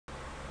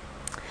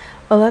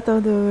Olá a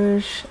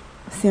todos,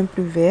 всем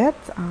привет,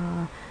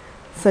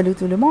 salut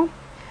tout le monde.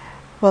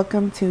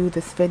 Welcome to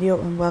this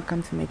video and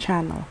welcome to my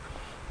channel.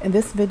 In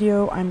this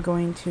video, I'm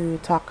going to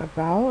talk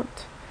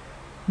about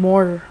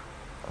more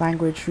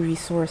language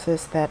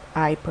resources that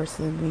I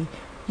personally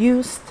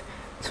used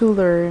to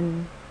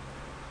learn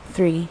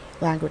 3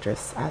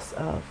 languages as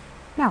of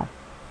now.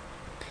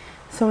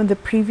 So in the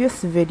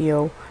previous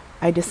video,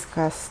 I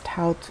discussed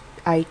how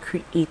I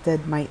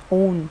created my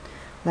own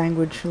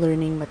language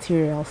learning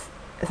materials.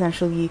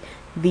 Essentially,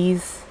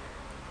 these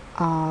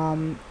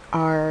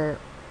are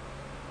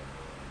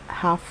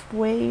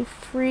halfway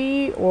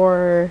free,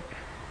 or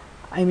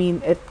I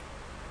mean, it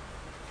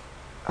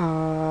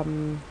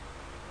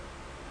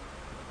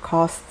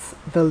costs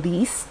the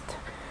least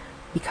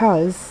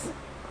because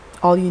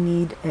all you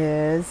need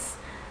is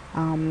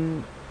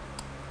an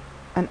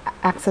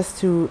access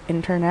to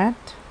internet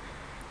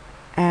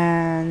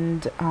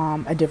and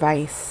a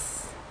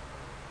device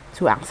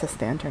to access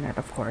the internet,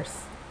 of course.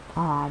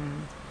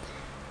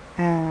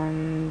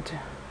 And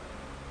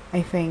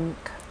I think,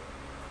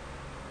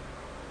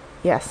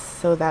 yes,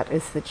 so that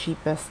is the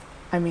cheapest.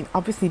 I mean,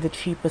 obviously the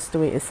cheapest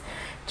way is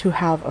to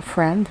have a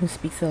friend who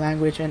speaks the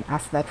language and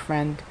ask that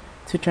friend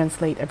to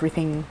translate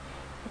everything,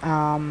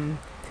 to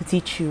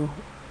teach you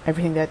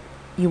everything that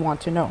you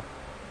want to know.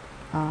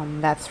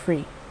 That's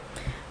free.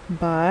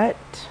 But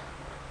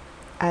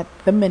at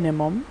the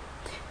minimum,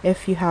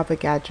 if you have a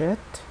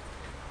gadget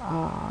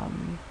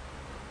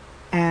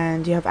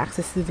and you have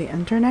access to the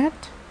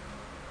internet,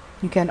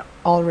 you can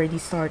already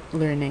start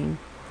learning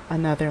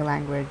another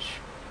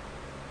language,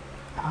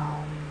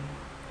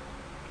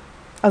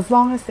 as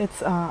long as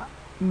it's a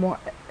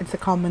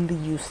commonly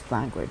used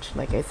language.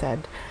 Like I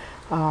said,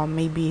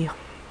 maybe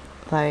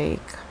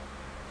like,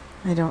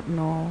 I don't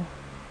know.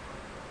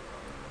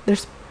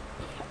 I've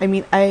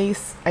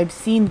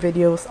seen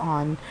videos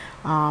on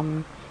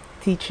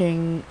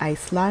teaching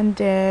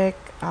Icelandic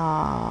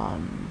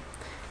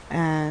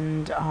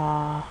and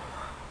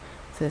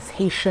this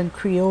Haitian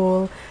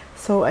Creole.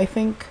 So I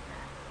think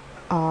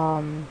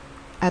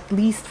at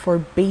least for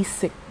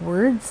basic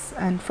words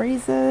and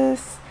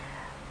phrases,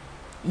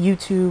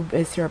 YouTube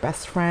is your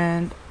best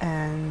friend,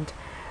 and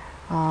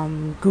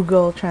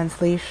Google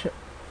Translator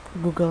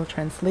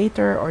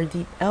or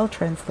DeepL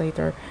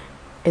Translator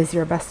is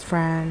your best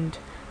friend,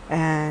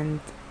 and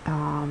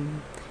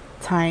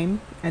time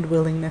and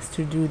willingness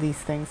to do these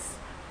things.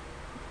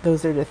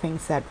 Those are the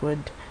things that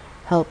would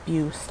help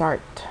you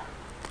start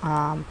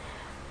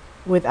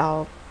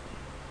without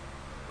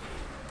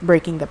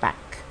breaking the bank.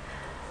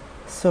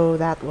 So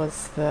that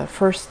was the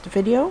first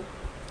video.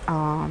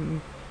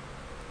 Well,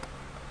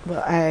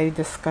 I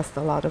discussed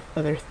a lot of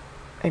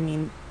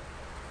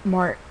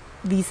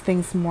these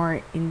things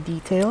more in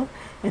detail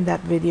in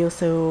that video,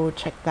 so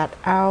check that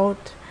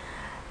out.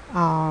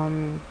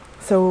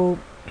 So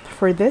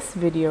for this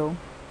video,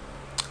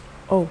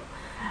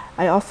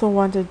 I also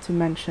wanted to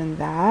mention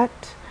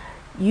that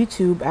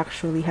YouTube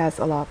actually has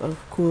a lot of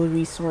cool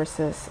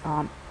resources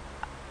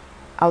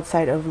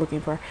outside of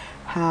looking for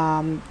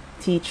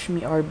teach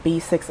me or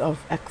basics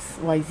of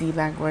XYZ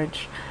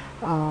language.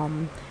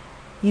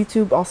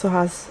 YouTube also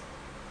has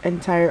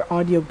entire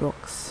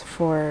audiobooks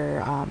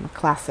for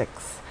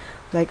classics.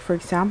 Like, for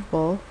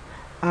example,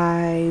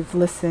 I've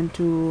listened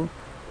to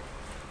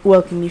O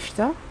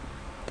Alquimista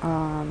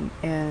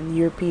in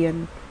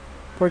European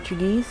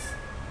Portuguese,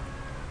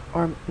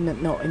 or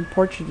no, in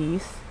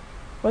Portuguese.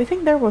 Well, I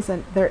think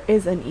there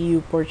is an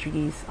EU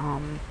Portuguese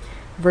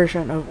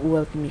version of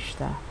O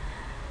Alquimista.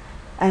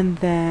 And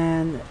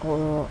then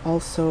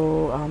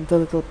also The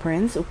Little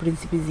Prince, O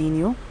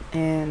Príncipezinho,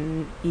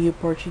 in EU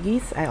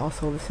Portuguese. I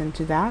also listened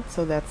to that.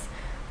 So that's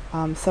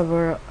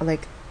several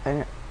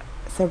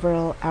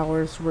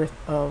hours worth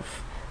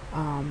of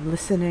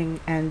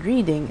listening and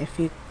reading if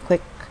you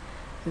click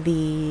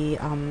the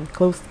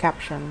closed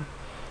caption.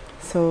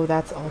 So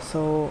that's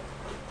also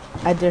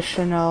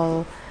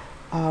additional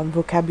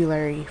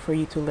vocabulary for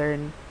you to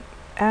learn.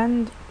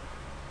 And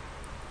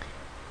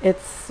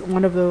it's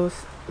one of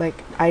those,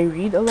 like, I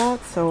read a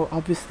lot, so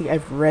obviously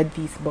I've read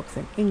these books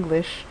in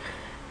English,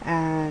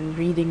 and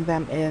reading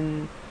them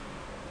in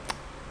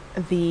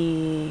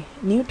the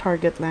new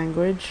target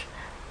language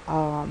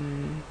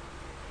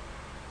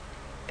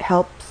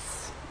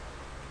helps.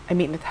 I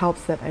mean, it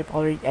helps that I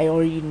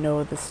already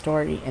know the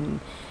story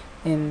in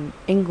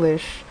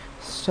English,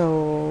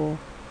 so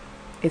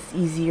it's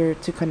easier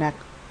to connect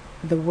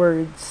the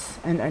words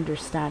and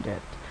understand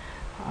it.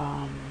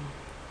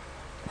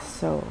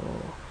 So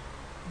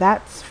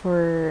that's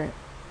for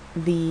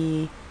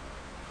the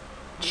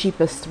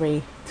cheapest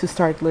way to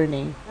start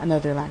learning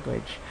another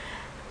language.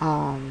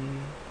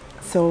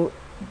 So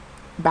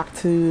back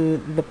to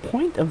the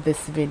point of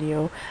this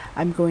video,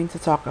 I'm going to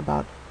talk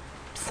about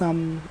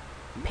some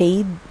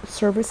paid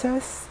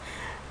services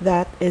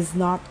that is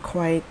not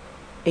quite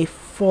a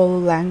full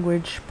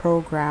language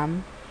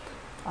program,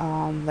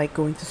 like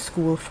going to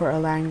school for a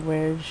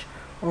language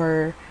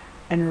or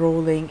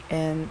enrolling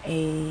in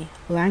a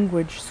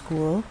language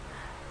school.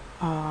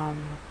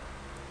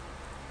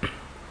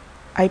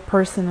 I I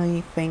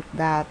personally think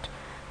that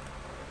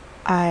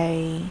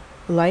I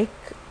like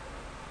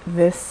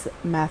this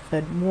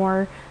method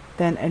more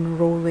than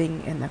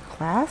enrolling in a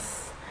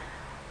class,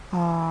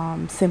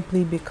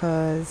 simply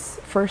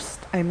because first,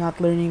 I'm not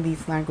learning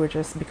these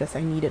languages because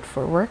I need it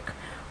for work,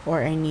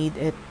 or I need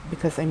it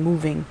because I'm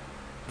moving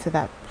to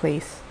that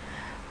place.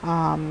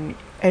 I'm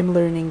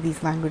learning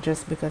these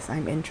languages because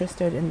I'm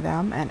interested in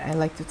them, and I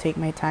like to take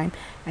my time,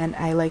 and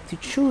I like to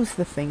choose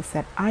the things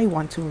that I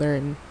want to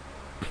learn.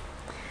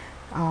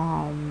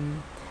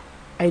 um,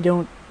 I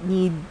don't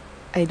need,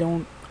 I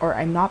don't, or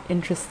I'm not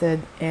interested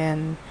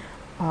in,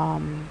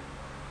 um,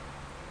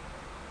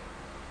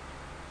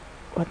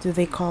 what do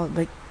they call it?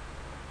 Like,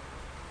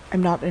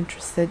 I'm not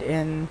interested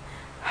in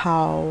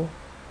how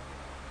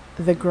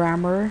the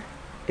grammar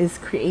is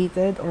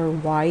created or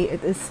why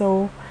it is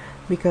so,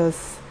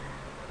 because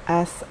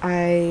as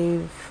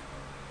I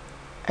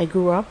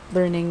grew up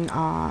learning,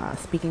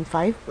 speaking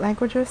 5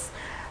 languages.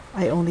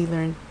 I only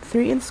learned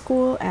 3 in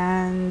school,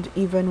 and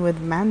even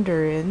with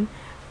Mandarin,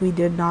 we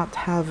did not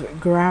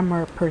have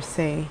grammar per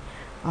se.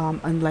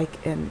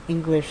 Unlike in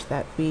English,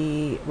 that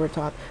we were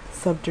taught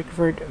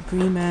subject-verb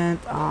agreement,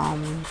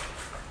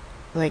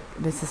 like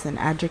this is an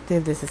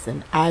adjective, this is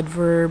an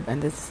adverb,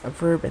 and this is a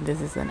verb, and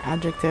this is an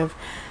adjective,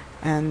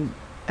 and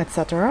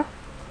etc.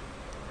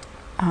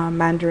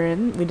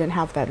 Mandarin, we didn't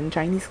have that in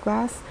Chinese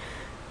class.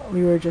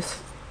 We were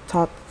just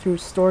taught through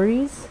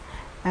stories,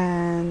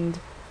 and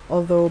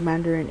although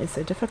Mandarin is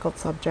a difficult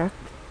subject,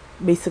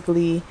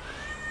 basically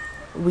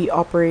we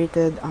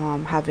operated,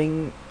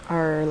 having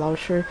our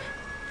Laoshi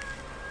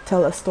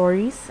tell us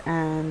stories,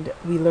 and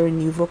we learn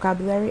new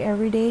vocabulary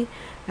every day,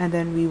 and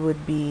then we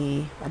would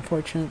be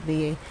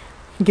unfortunately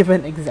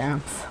given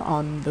exams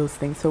on those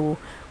things. So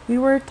we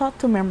were taught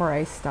to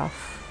memorize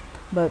stuff,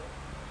 but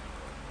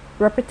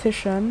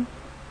repetition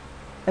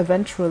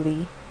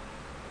eventually,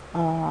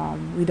 I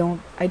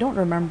don't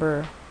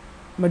remember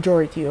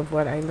majority of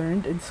what I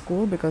learned in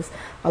school, because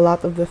a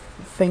lot of the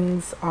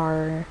things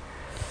are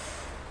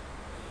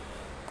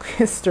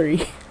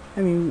history.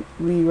 I mean,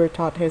 we were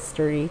taught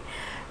history,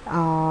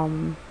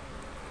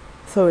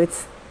 so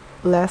it's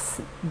less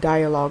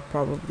dialogue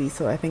probably.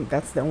 So I think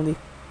that's the only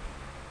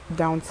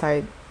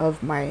downside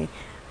of my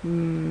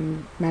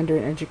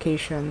Mandarin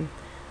education,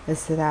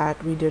 is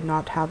that we did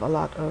not have a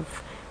lot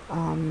of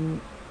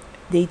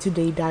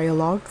day-to-day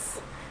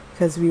dialogues,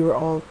 because we were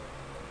all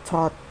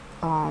taught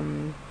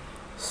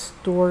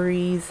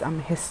stories,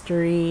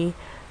 history,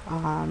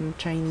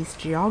 Chinese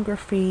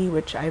geography,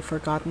 which I've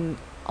forgotten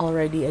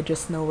already. I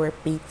just know where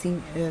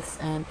Beijing is,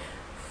 and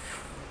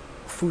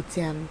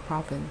Fujian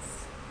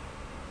province,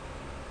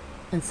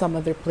 and some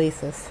other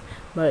places.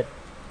 But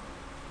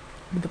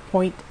the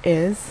point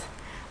is,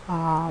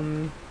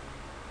 I'm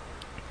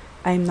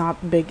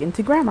not big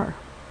into grammar.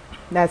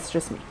 That's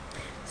just me.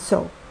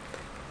 So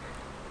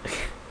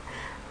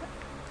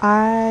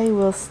I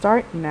will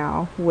start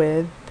now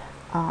with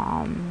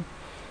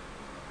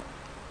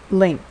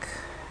Link.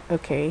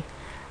 Okay,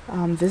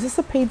 this is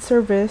a paid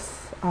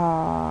service,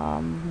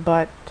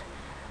 but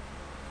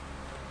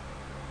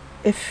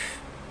if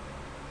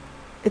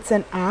it's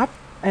an app,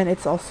 and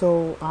it's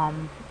also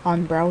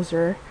on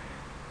browser,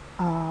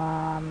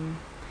 and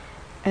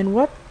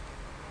what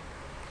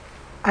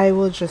I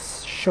will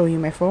just show you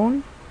my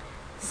phone.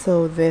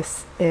 So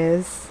this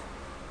is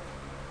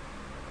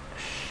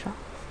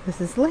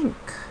Link.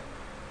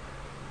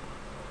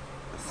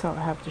 So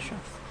I have to show.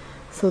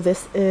 So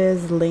this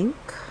is Link.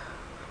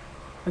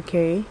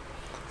 Okay,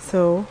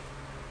 so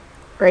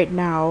right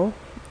now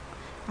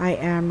I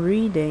am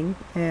reading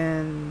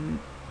in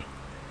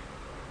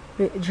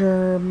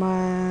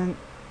German.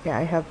 Yeah,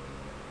 I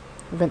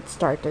haven't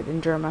started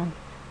in German.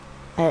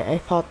 I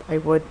thought I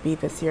would be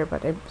this year,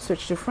 but I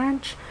switched to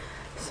French.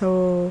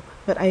 So,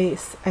 but I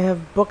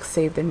have books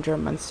saved in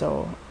German.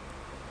 So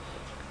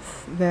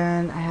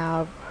then I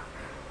have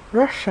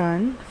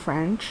Russian,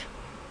 French,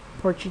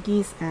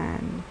 Portuguese,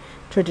 and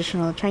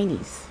traditional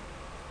Chinese.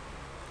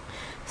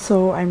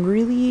 So I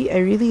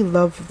really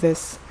love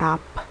this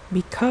app,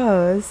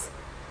 because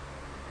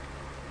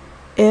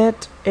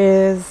it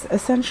is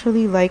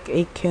essentially like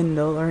a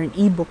Kindle or an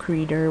ebook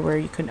reader, where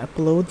you can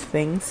upload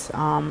things,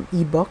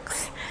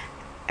 ebooks,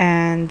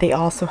 and they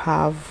also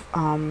have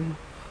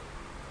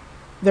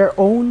their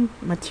own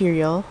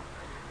material,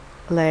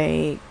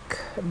 like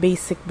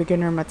basic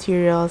beginner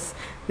materials.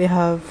 They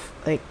have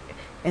like,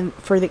 in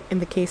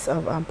the case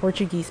of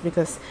Portuguese,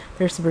 because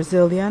there's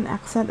Brazilian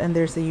accent and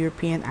there's a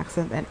European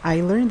accent, and I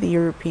learned the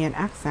European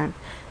accent,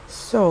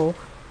 so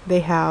they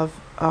have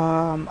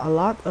a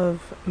lot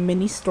of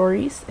mini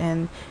stories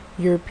in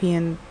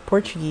European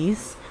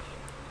Portuguese,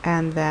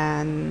 and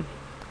then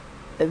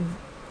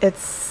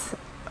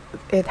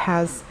it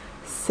has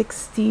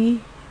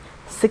 60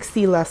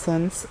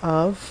 lessons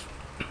of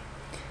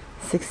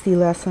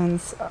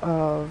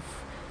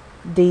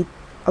date,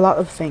 a lot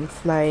of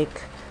things,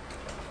 like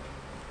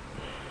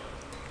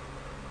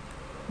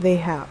they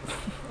have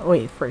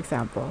wait, for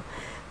example,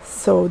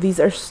 so these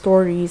are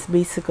stories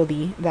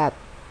basically that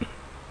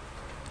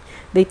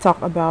they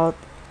talk about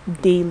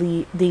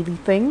daily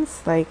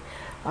things, like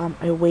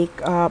I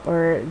wake up,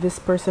 or this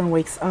person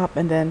wakes up,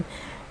 and then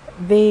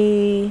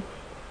they,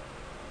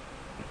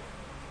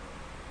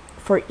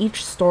 for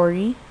each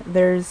story,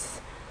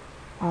 there's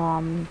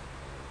a,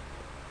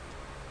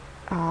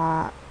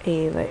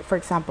 like, for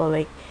example,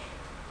 like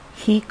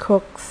he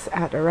cooks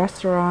at a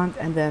restaurant,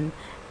 and then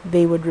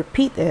they would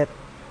repeat it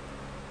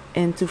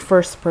into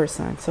first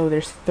person. So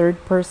there's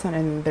third person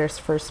and there's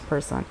first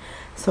person.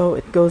 So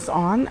it goes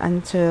on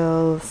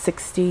until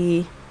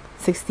 60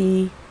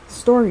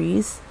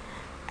 stories,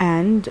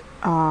 and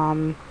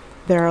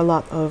there are a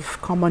lot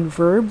of common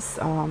verbs,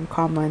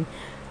 common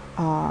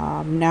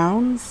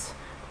nouns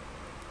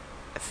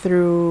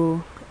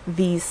through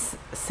these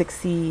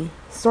 60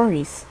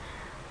 stories.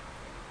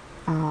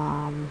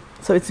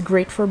 So it's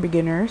great for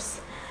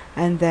beginners,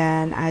 and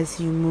then as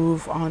you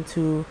move on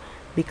to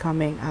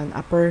becoming an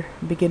upper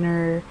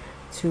beginner,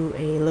 to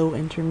a low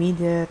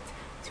intermediate,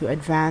 to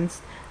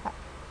advanced,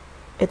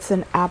 it's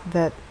an app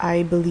that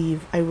I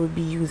believe I will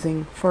be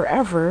using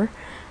forever,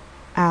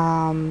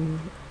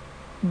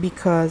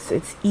 because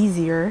it's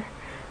easier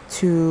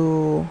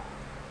to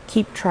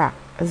keep track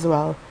as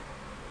well.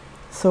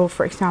 So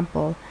for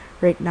example,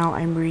 right now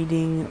I'm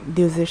reading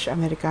Deuses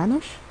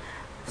Americanos.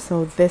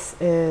 So this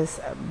is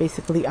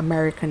basically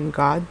American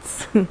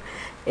Gods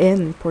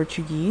in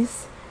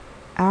Portuguese,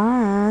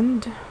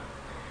 and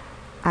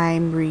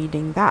I'm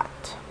reading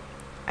that.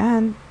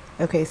 And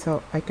okay,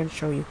 so I can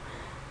show you.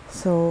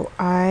 So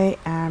I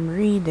am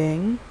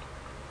reading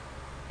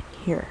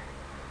here.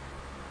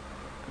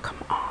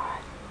 Come on.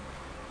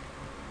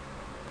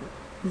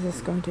 Is this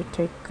going to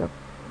take up?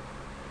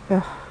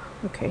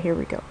 Okay, here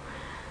we go.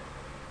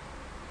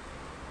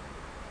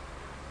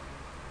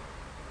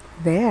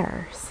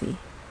 There, see.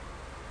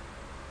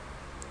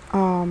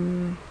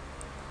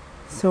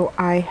 So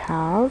I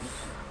have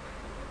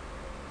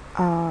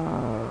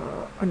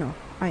oh no,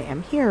 I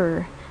am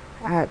here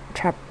at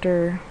part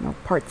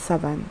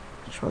 7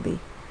 actually.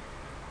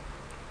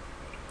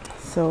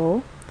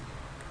 So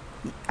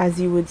as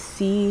you would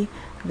see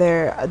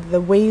there,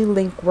 the way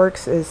Link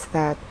works is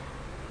that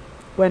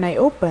when I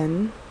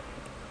open,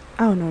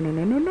 oh no,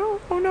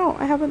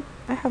 I have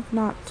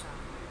not,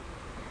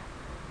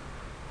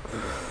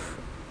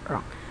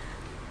 wrong.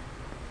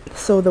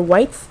 So the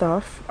white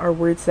stuff are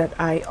words that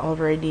I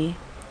already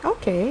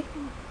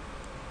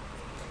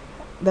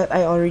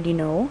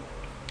know,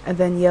 and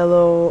then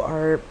yellow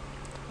are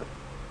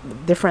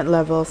different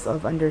levels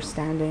of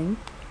understanding.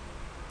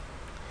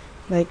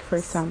 Like for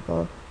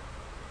example,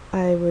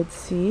 I would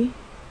see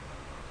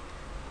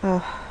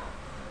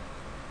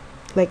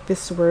like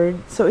this word.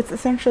 So it's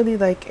essentially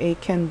like a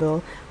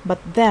Kindle, but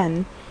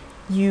then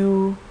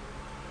you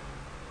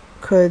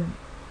could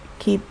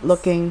keep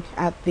looking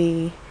at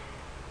the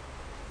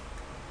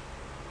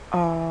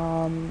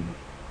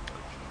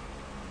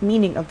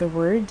meaning of the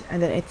word,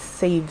 and then it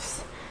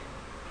saves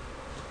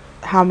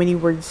how many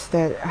words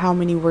do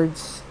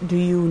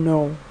you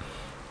know.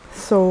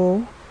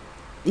 So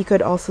you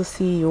could also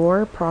see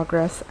your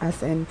progress,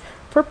 as in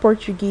for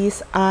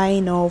Portuguese I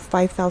know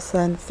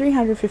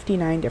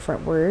 5,359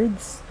 different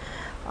words,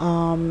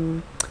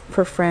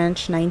 for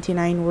French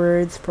 99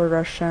 words, for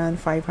Russian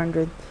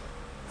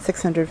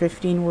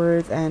 615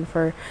 words, and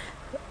for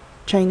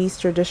Chinese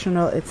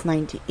traditional it's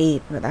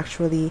 98. But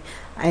actually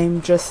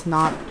I'm just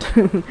not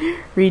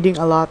reading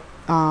a lot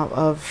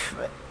of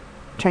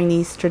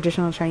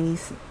traditional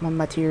Chinese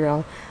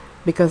material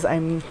because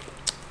I'm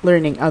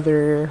learning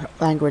other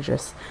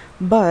languages.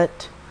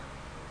 But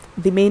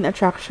the main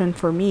attraction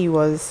for me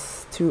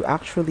was to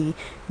actually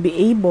be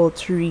able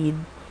to read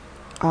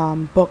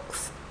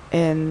books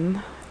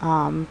in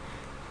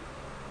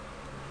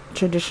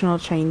traditional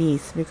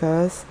Chinese,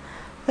 because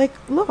like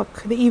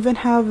look, they even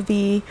have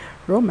the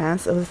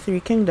Romance of the Three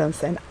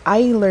Kingdoms, and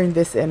I learned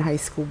this in high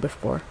school.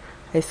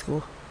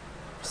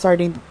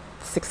 Starting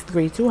 6th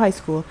grade to high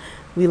school,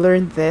 we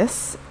learned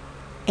this,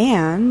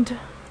 and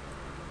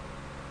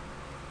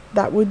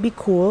that would be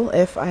cool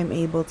if I'm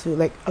able to,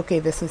 like, okay,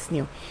 this is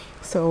new,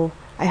 so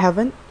I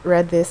haven't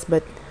read this,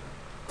 but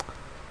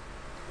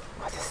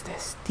what is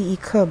this?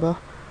 Diikaba.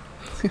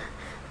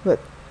 But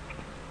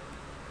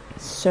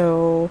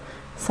so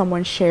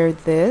someone shared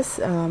this,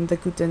 the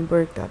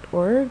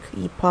Gutenberg.org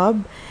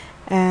EPUB,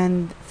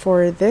 and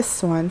for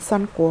this one,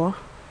 Sanko,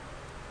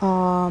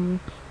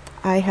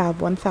 I have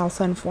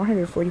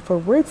 1,444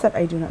 words that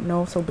I do not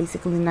know, so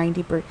basically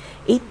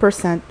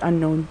 98%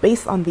 unknown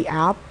based on the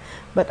app,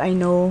 but I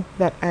know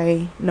that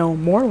I know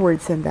more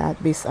words than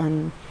that based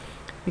on,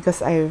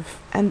 because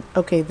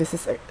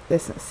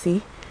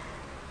see,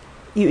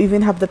 you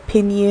even have the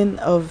pinyin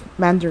of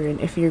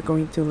Mandarin if you're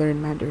going to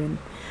learn Mandarin.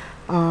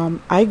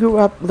 I grew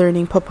up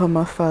learning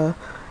Papamufa,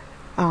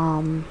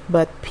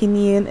 but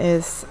pinyin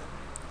is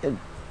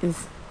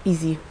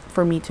easy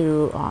for me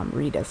to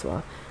read as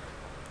well.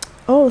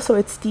 Oh, so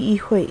it's Di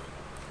Hui.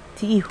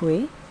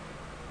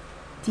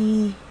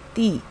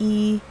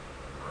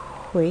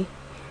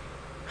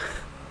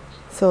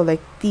 So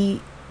like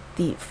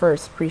the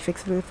first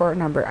prefix before a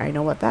number, I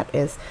know what that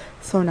is.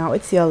 So now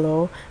it's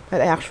yellow,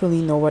 but I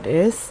actually know what it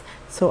is.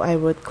 So I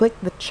would click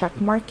the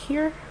check mark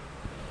here,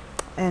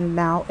 and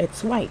now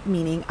it's white,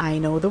 meaning I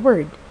know the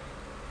word.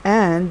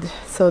 And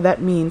so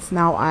that means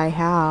now I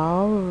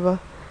have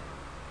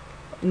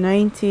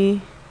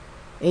 98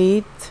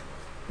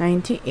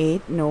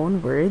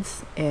 known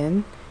words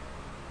in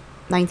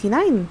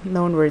 99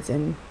 known words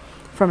in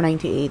from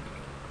 98.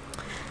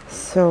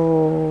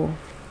 So,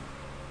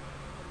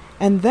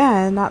 and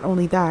then not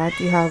only that,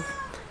 you have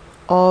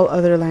all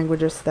other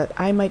languages that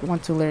I might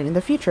want to learn in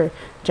the future.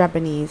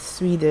 Japanese,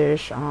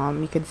 Swedish,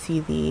 you could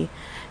see the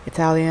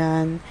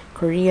Italian,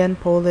 Korean,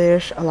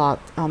 Polish, a lot.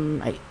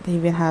 It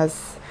even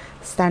has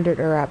Standard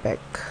Arabic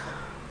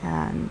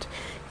and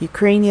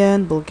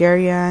Ukrainian,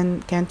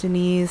 Bulgarian,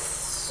 Cantonese,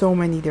 so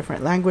many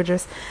different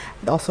languages.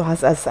 It also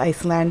has as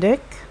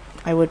Icelandic.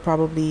 I would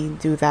probably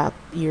do that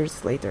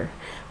years later.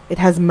 It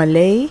has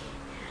Malay.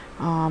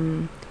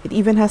 It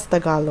even has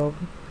Tagalog.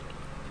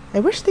 I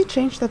wish they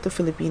changed that to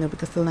Filipino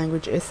because the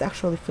language is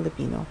actually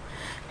Filipino.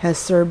 It has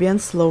Serbian,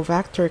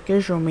 Slovak,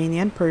 Turkish,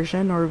 Romanian,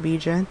 Persian,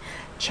 Norwegian.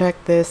 Check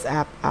this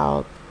app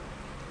out.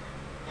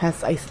 It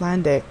has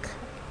Icelandic.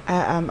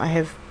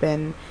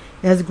 It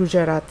has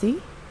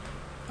Gujarati,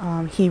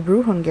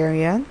 Hebrew,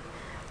 Hungarian.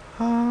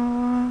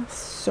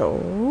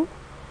 So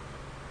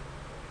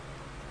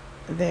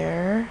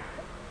there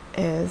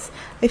is,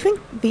 I think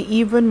the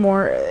even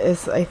more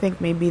is, I think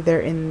maybe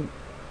they're in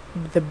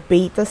the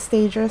beta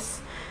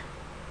stages.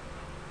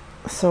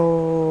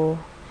 So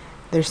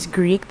there's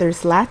Greek,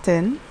 there's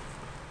Latin.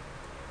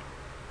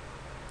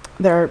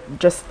 There are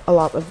just a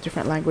lot of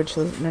different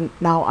languages, and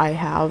now I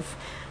have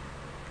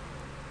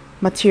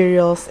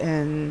materials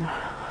in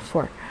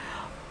 4.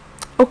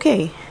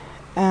 Okay,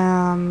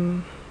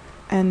 and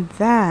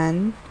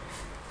then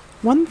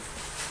one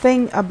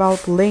thing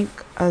about Link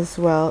as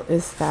well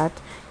is that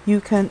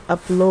you can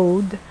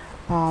upload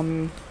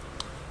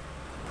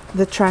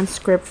the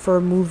transcript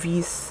for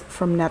movies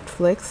from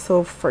Netflix.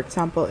 So for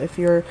example, if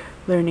you're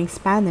learning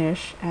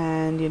Spanish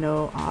and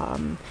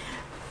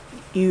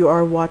you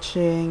are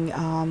watching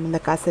La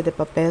Casa de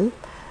Papel,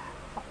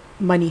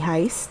 Money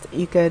Heist,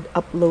 you could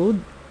upload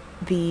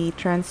the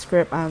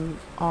transcript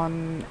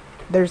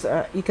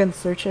you can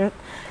search it,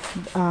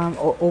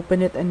 or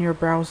open it in your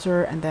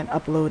browser and then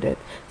upload it.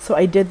 So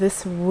I did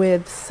this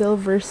with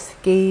Silver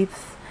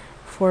Skates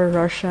for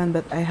Russian,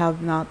 but I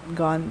have not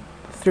gone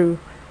through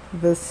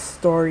the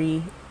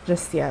story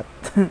just yet.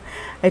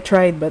 I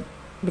tried, but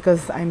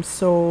because I'm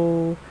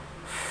so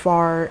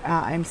far,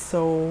 I'm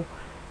still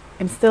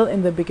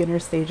in the beginner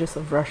stages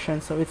of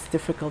Russian, so it's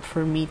difficult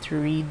for me to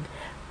read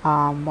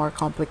more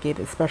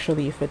complicated,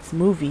 especially if it's a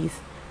movie.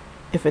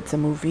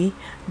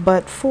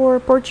 But for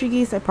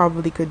Portuguese, I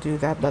probably could do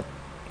that, but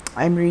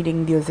I'm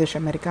reading Deuses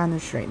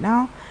Americanos right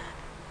now.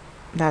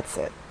 That's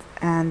it.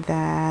 And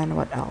then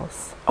what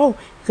else? Oh,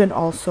 you can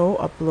also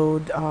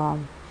upload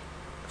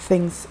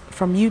things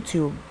from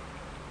YouTube.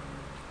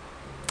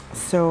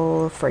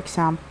 So for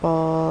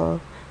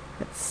example,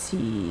 let's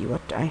see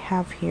what I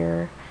have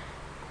here.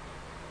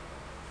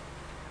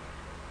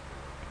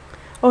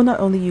 Oh, not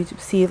only YouTube.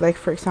 See, like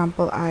for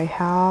example, I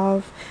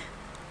have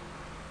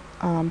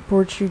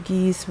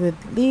Portuguese with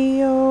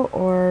Leo,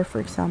 or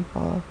for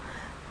example,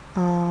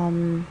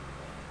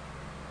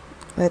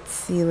 let's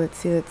see.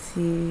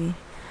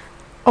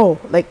 Oh,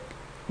 like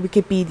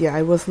Wikipedia.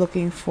 I was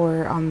looking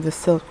for the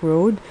Silk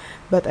Road,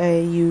 but I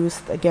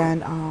used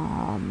again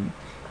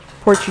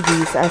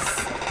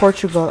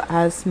Portugal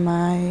as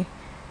my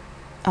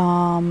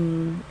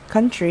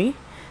country.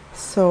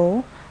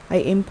 So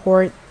I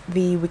import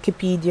the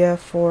Wikipedia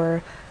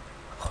for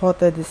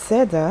Rota de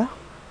Seda.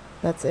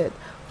 That's it.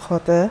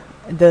 Rota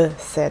de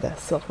Seda,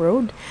 Silk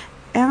Road.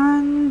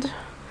 And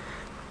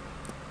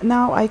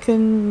now I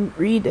can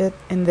read it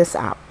in this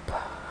app.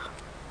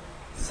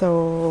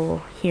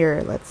 So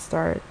here, let's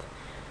start.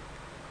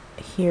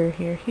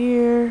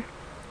 Here.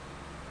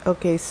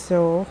 Okay,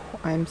 so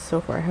I'm so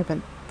far, I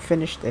haven't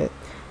finished it.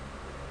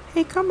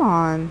 Hey, come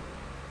on.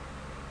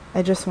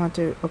 I just want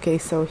to, okay,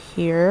 so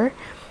here,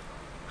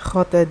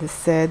 Rota de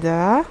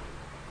Seda.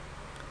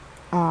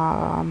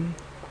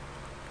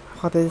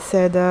 Rota de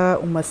Seda,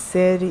 uma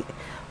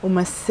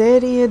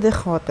série de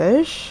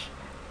rotas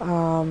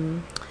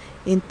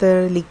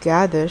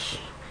interligadas,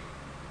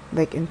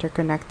 like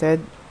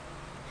interconnected.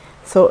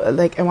 So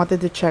like I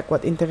wanted to check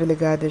what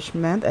interligadas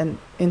meant, and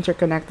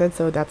interconnected,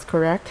 so that's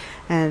correct.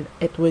 And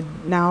it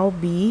would now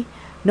be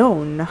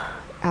known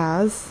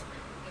as,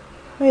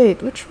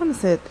 wait, which one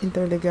is it?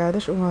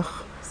 Interligadas, uma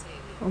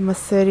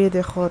série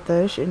de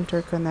rotas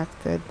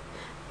interconnected.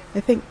 I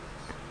think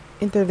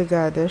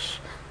interligadas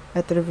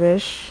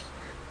através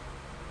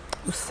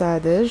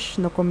usadas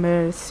no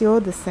comércio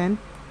de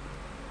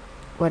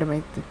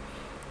no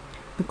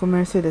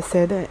comércio de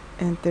seda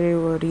entre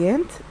o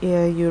Oriente e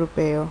o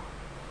Europeu.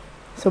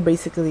 So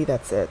basically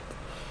that's it.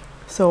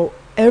 So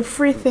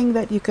everything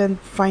that you can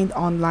find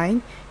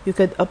online, you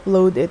could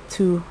upload it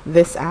to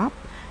this app,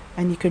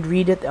 and you could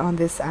read it on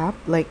this app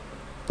like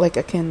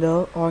a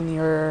Kindle on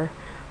your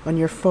on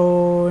your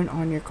phone,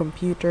 on your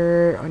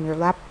computer, on your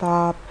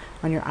laptop,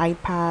 on your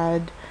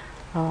iPad,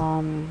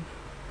 and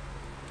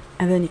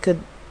then you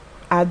could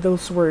add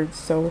those words.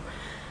 So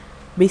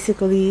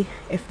basically,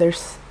 if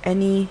there's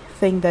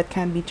anything that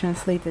can be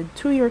translated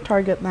to your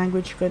target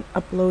language, you can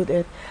upload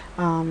it.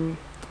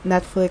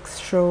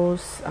 Netflix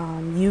shows,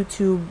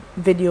 YouTube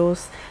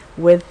videos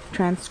with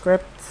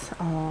transcripts,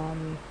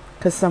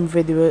 because some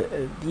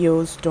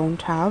videos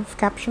don't have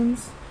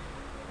captions,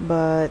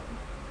 but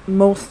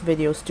most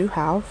videos do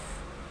have.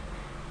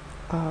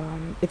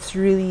 It's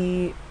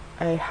really,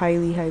 I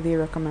highly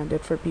recommend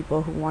it for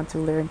people who want to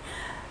learn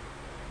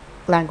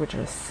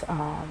languages.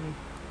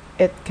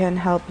 It can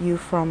help you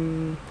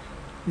from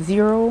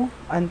zero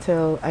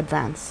until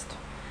advanced.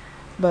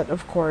 But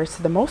of course,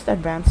 the most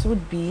advanced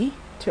would be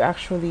to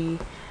actually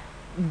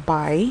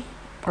buy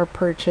or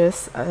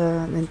purchase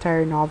an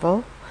entire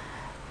novel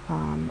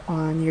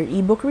on your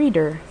ebook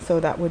reader. So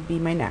that would be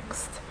my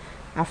next.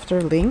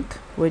 After Link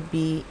would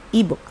be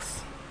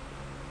ebooks.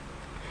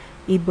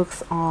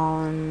 Ebooks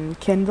on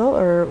Kindle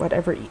or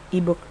whatever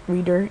ebook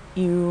reader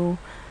you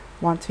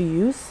want to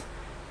use.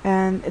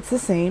 And it's the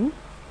same.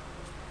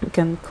 You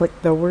can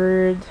click the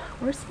word.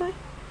 Where's my? I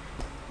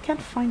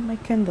can't find my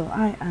Kindle.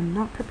 I am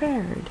not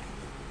prepared.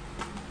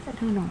 I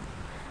don't know.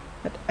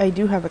 But I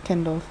do have a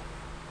Kindle.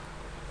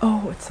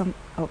 Oh, it's some.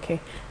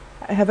 Okay.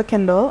 I have a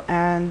Kindle,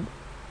 and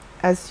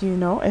as you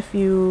know, if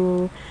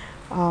you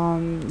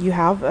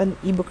have an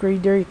ebook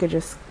reader, you could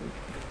just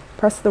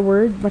press the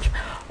word.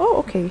 Oh,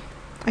 okay.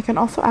 I can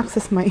also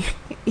access my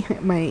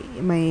my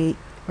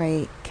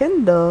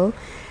Kindle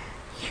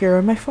here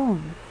on my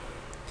phone.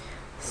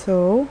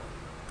 So,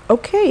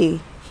 okay,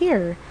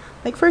 here.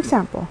 Like for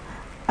example,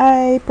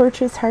 I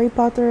purchased Harry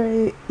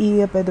Potter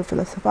y Pedro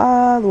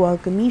Filosofal, O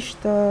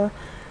Alquimista,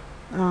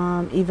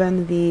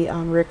 even the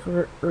Rick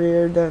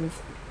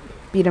Riordan's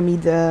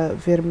Piramida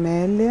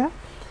Vermelha.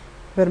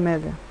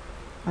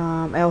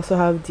 I also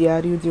have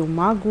Diário de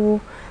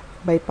Mago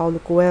by Paulo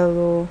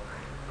Coelho.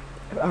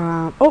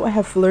 I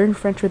have Learn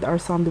French with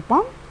Arsène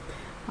Lupin.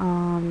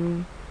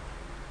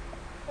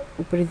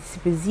 O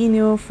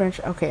Principezinho, French.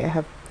 Okay,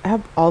 I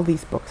have all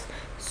these books.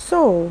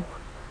 So,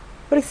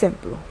 por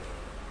exemplo,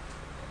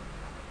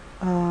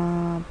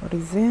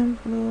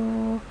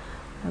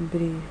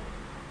 abrir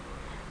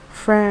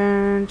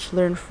French,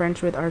 Learn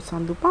French with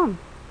Arsène Lupin.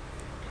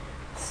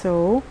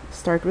 So,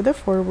 start with the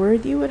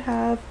foreword. You would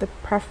have the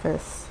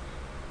preface,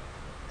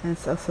 and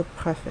it's also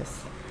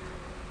preface.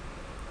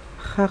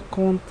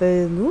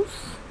 Racontez-nous.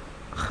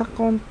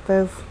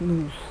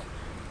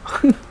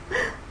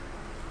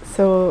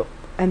 So,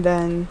 and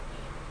then,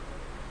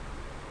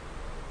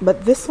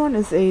 but this one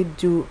is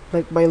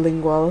like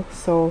bilingual,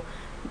 so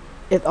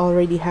it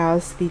already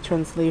has the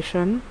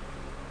translation.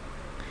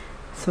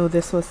 So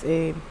this was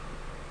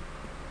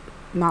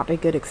not a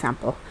good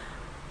example,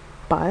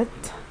 but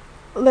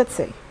let's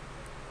say,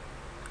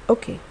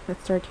 okay,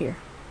 let's start here.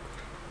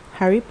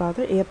 Harry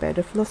Potter y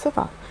Pedro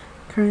Filosofal.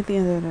 Currently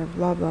in the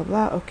blah blah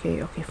blah.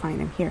 Okay,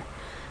 fine, I'm here.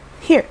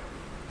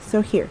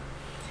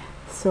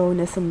 So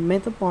nesse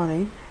momento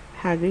porém,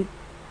 Hagrid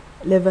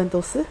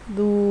levantou-se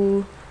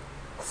do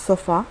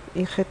sofá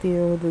e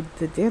retirou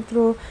de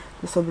dentro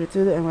do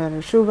sobretudo e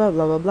guarda-chuva,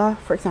 blah blah blah.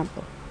 For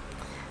example,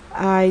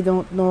 I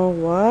don't know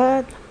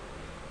what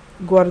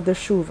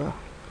guarda-chuva.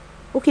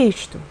 O que é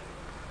isto?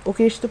 O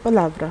que é isto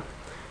palavra?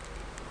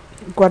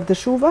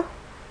 Guarda-chuva,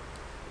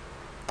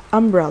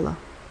 umbrella,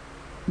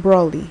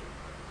 brolly.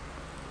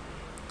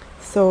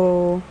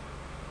 So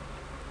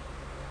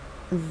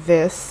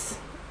this,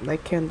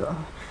 like Kindle,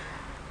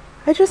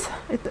 it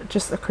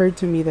just occurred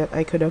to me that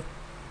I could have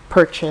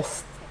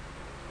purchased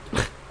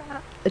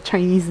a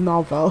Chinese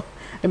novel,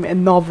 a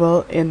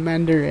novel in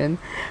Mandarin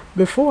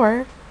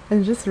before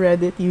and just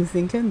read it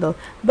using Kindle.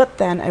 But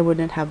then I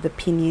wouldn't have the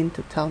pinyin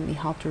to tell me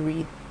how to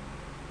read,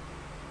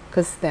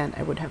 because then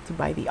I would have to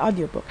buy the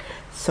audiobook.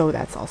 So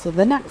that's also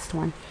the next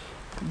one.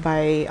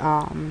 Buy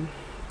a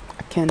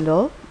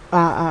Kindle,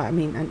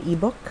 an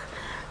ebook,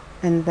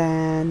 and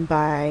then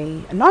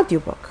buy an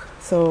audiobook.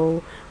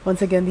 So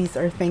once again, these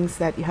are things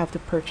that you have to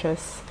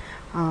purchase,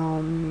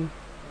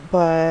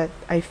 but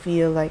I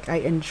feel like I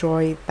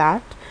enjoy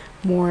that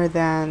more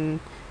than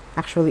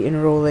actually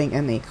enrolling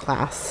in a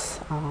class,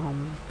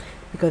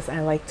 because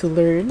I like to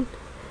learn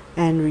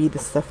and read the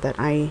stuff that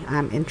I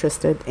am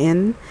interested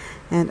in,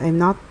 and I'm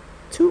not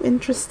too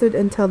interested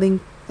in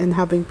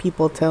having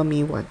people tell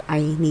me what I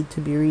need to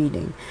be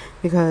reading,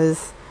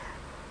 because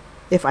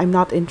if I'm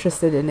not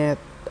interested in it,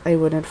 I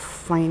wouldn't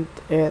find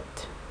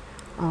it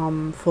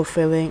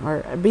fulfilling,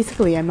 or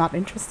basically I'm not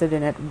interested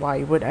in it.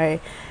 Why would I?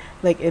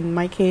 Like in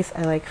my case,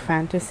 I like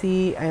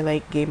fantasy, I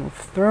like Game of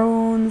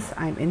Thrones,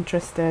 I'm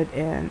interested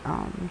in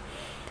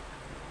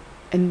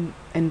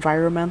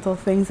environmental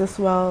things as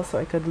well, so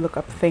I could look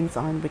up things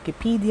on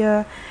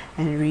Wikipedia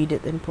and read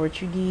it in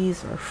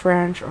Portuguese or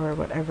French or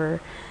whatever,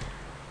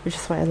 which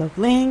is why I love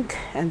Link.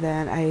 And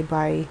then I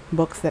buy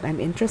books that I'm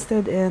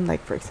interested in,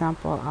 like for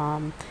example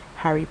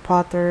Harry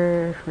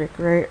Potter, Rick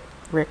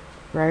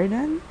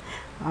Riordan,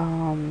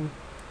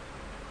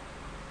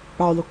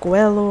 Paulo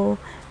Coelho.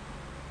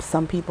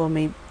 Some people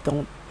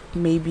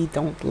maybe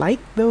don't like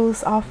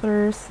those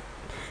authors.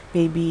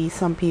 Maybe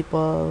some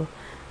people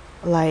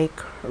like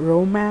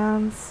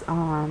romance.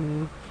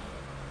 I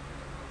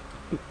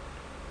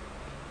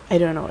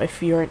don't know,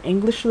 if you're an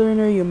English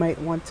learner, you might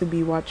want to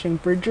be watching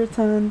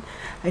Bridgerton.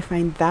 I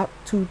find that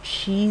too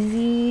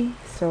cheesy.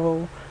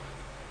 So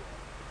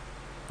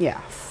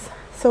yes,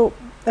 so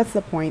that's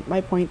the point.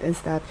 My point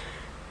is that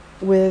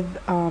with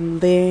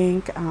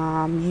Link,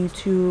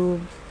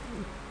 YouTube,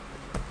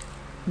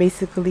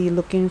 basically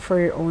looking for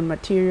your own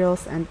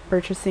materials and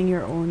purchasing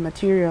your own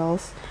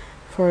materials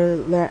for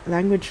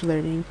language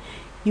learning,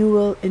 you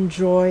will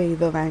enjoy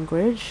the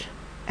language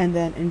and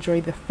then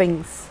enjoy the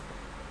things.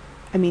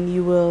 I mean,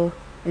 you will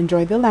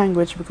enjoy the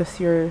language because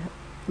you're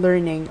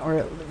learning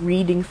or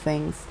reading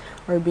things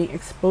or being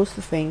exposed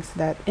to things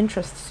that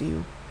interests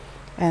you.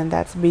 And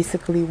that's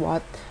basically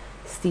what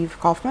Steve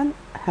Kaufman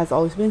has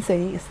always been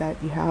saying, is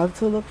that you have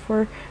to look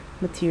for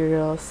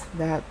materials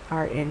that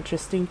are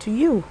interesting to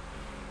you.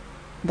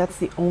 That's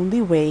the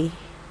only way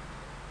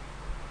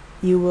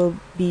you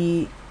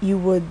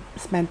would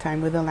spend time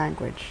with the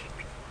language.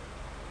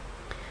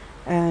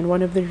 And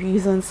one of the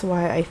reasons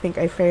why I think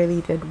I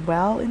fairly did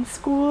well in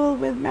school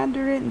with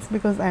Mandarin is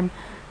because I'm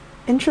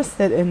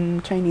interested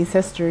in Chinese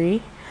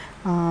history.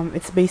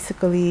 It's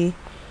basically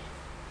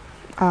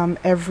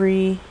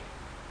every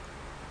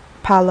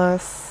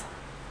palace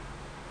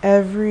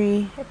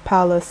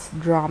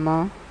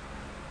drama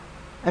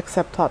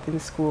except taught in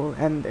school,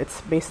 and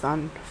it's based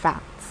on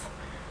facts.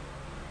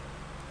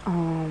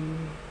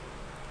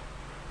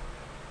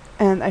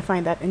 And I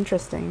find that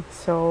interesting,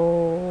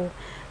 so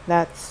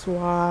that's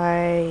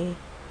why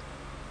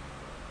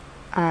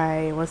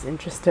I was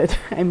interested.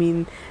 I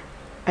mean,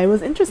 I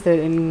was interested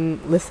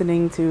in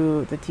listening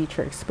to the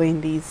teacher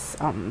explain these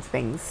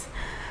things.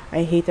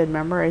 I hated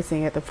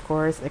memorizing it, of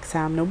course.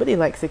 Nobody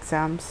likes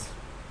exams,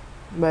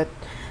 but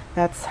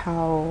that's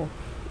how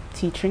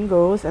teaching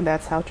goes, and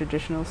that's how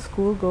traditional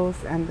school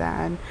goes, and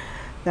then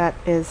that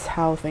is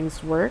how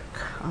things work.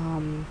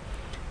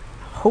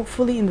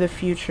 Hopefully in the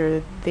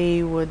future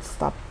they would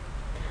stop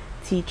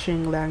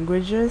teaching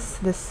languages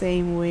the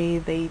same way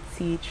they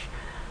teach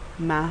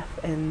math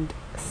and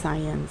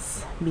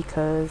science,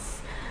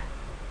 because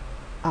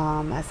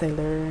as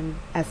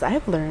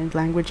I've learned,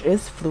 language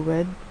is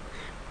fluid,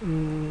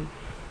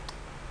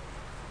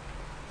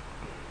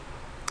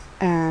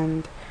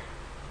 and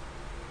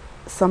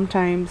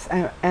sometimes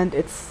and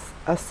it's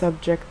a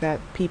subject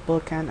that people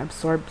can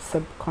absorb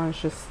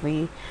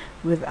subconsciously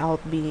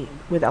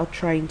without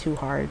trying too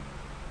hard.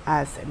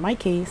 As in my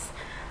case,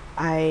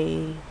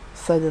 I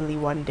suddenly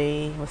one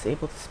day was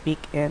able to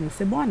speak in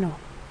Cebuano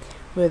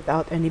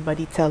without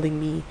anybody telling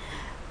me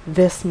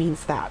this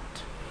means that.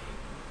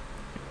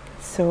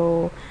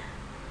 So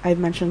I've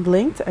mentioned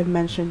Linked, I've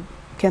mentioned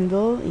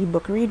Kindle,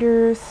 ebook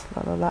readers,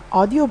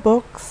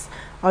 audiobooks.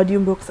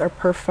 Audiobooks are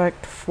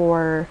perfect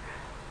for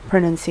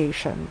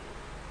pronunciation.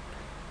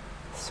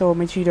 So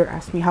my tutor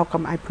asked me how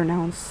come I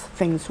pronounce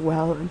things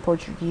well in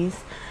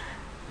Portuguese.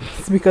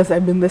 It's because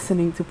I've been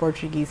listening to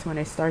Portuguese when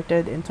I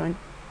started in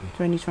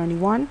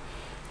 2021.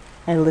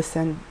 I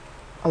listened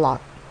a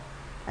lot.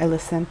 I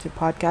listened to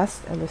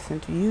podcasts, I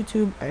listened to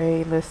YouTube,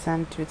 I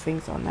listened to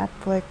things on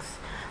Netflix,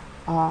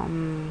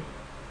 on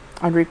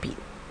repeat.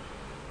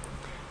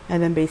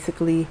 And then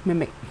basically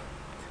mimic.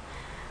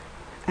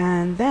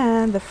 And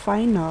then the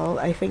final,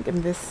 I think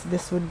in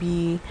this would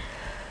be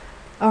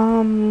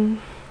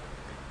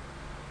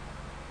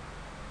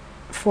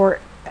for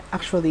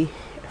actually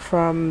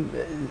from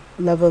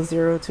level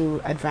 0 to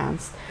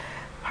advanced.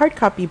 Hard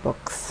copy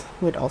books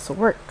would also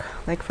work.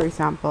 Like for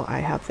example, I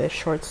have this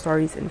short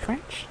stories in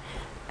French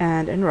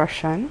and in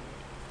Russian.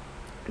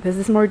 This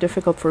is more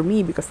difficult for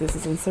me because this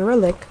is in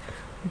Cyrillic,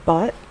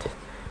 but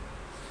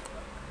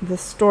the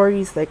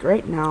stories, like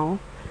right now,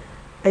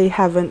 I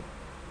haven't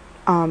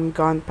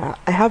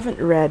I haven't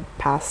read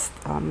past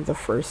the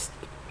first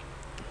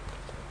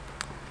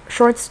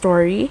short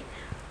story,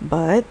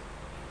 but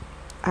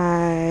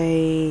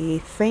I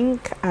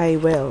think I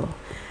will.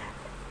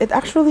 It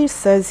actually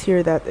says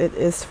here that it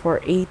is for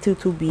A2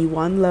 to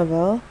B1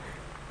 level,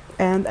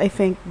 and I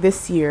think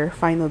this year,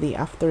 finally,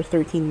 after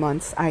 13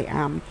 months, I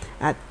am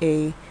at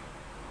a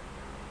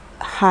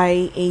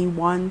high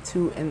A1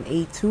 to an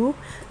A2,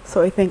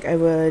 so I think I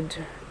would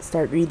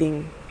start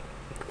reading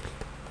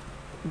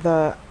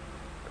the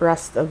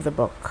rest of the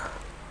book.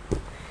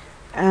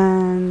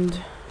 And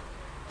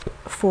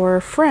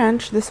for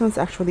French, this one's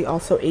actually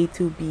also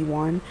A2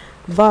 B1,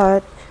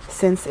 but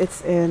since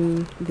it's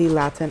in the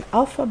Latin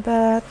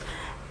alphabet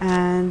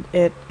and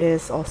it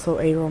is also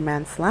a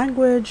Romance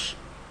language,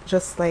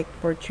 just like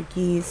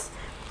Portuguese,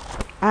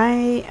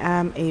 I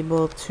am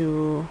able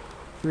to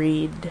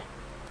read,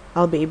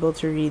 I'll be able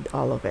to read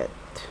all of it.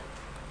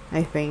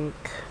 I think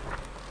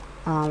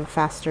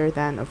faster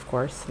than, of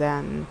course,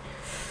 than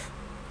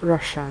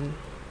Russian,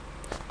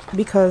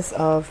 because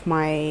of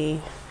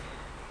my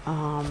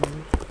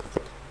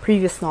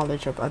previous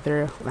knowledge of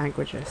other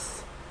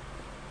languages.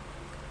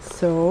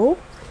 So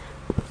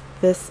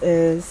this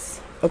is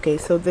Okay,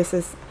 so this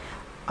is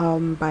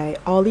by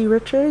Ollie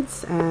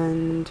Richards,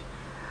 and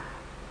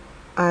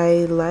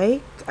I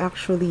like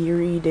actually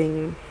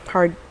reading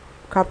hard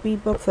copy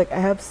books. Like I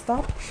have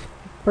stopped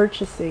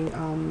purchasing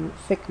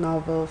thick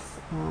novels,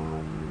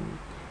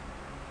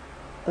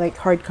 like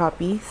hard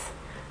copies,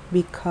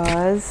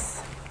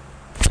 because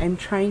I'm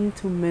trying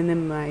to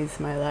minimize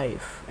my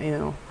life. You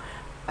know,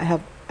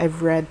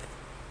 I've read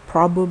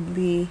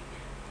probably,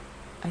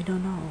 I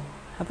don't know.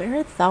 Have I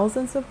read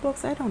thousands of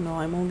books? I don't know.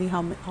 I'm only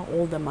how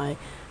old am I?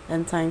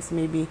 And times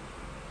maybe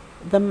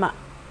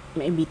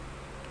maybe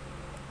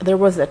there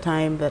was a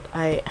time that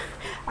I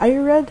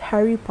read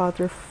Harry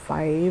Potter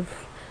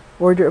 5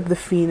 Order of the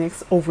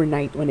Phoenix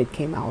overnight when it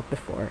came out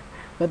before.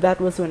 But that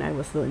was when I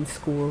was still in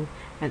school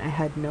and I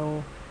had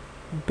no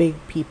big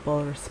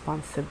people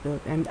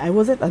responsibility and I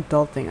wasn't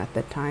adulting at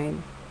the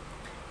time.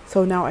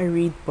 So now I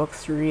read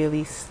books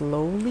really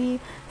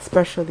slowly,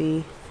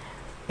 especially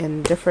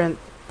in different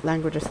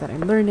languages that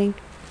I'm learning.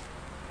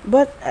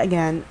 But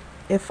again,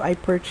 if I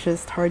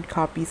purchased hard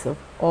copies of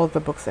all the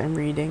books I'm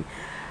reading,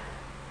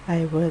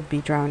 I would be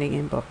drowning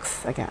in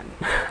books again.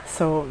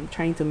 So I'm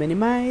trying to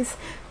minimize.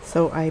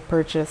 So I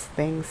purchase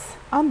things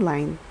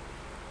online.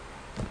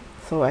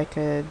 So I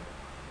could,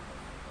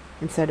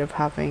 instead of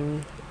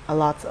having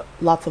lots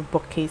of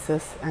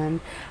bookcases,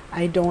 and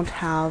I don't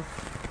have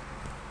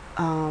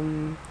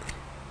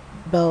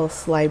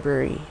Belle's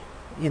library,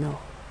 you know,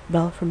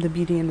 Belle from the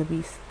Beauty and the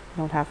Beast. I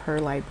don't have her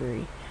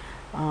library.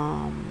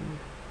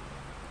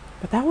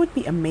 But that would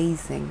be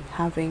amazing,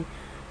 having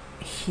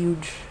a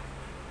huge,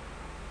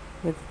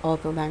 with all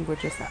the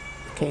languages.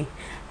 Okay,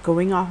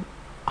 going off,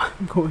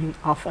 I'm going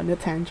off on a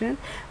tangent,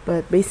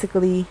 but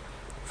basically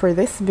for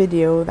this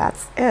video,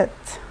 that's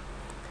it.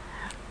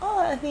 Oh,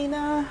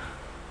 Athena,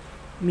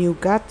 meu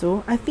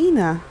gato,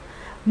 Athena,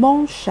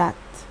 mon chat,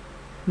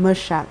 me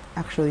chat.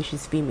 Actually,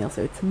 she's female,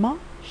 so it's mon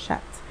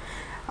chat.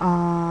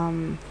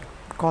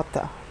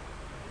 Gota.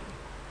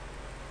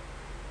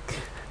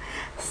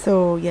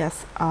 So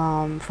yes,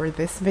 for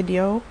this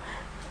video,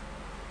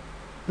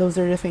 those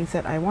are the things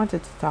that I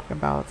wanted to talk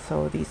about.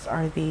 So these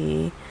are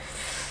the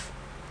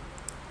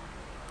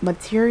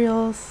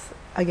materials.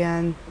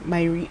 Again,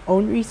 my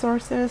own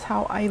resources,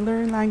 how I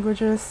learn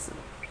languages,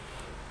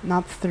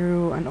 not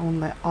through an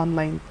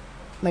online,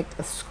 like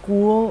a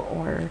school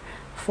or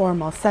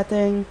formal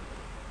setting,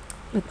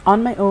 but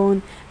on my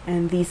own.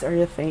 And these are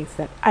the things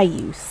that I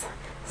use.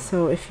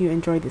 So if you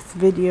enjoyed this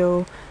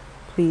video,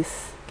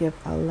 please give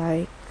a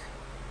like,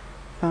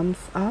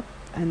 thumbs up,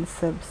 and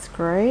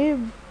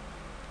subscribe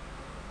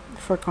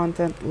for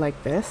content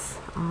like this,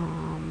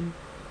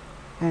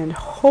 and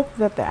hope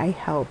that I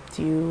helped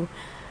you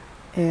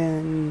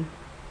in,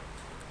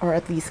 or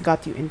at least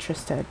got you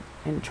interested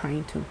in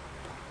trying to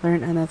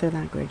learn another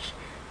language.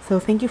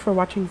 So thank you for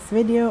watching this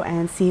video,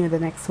 and see you in the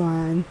next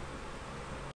one.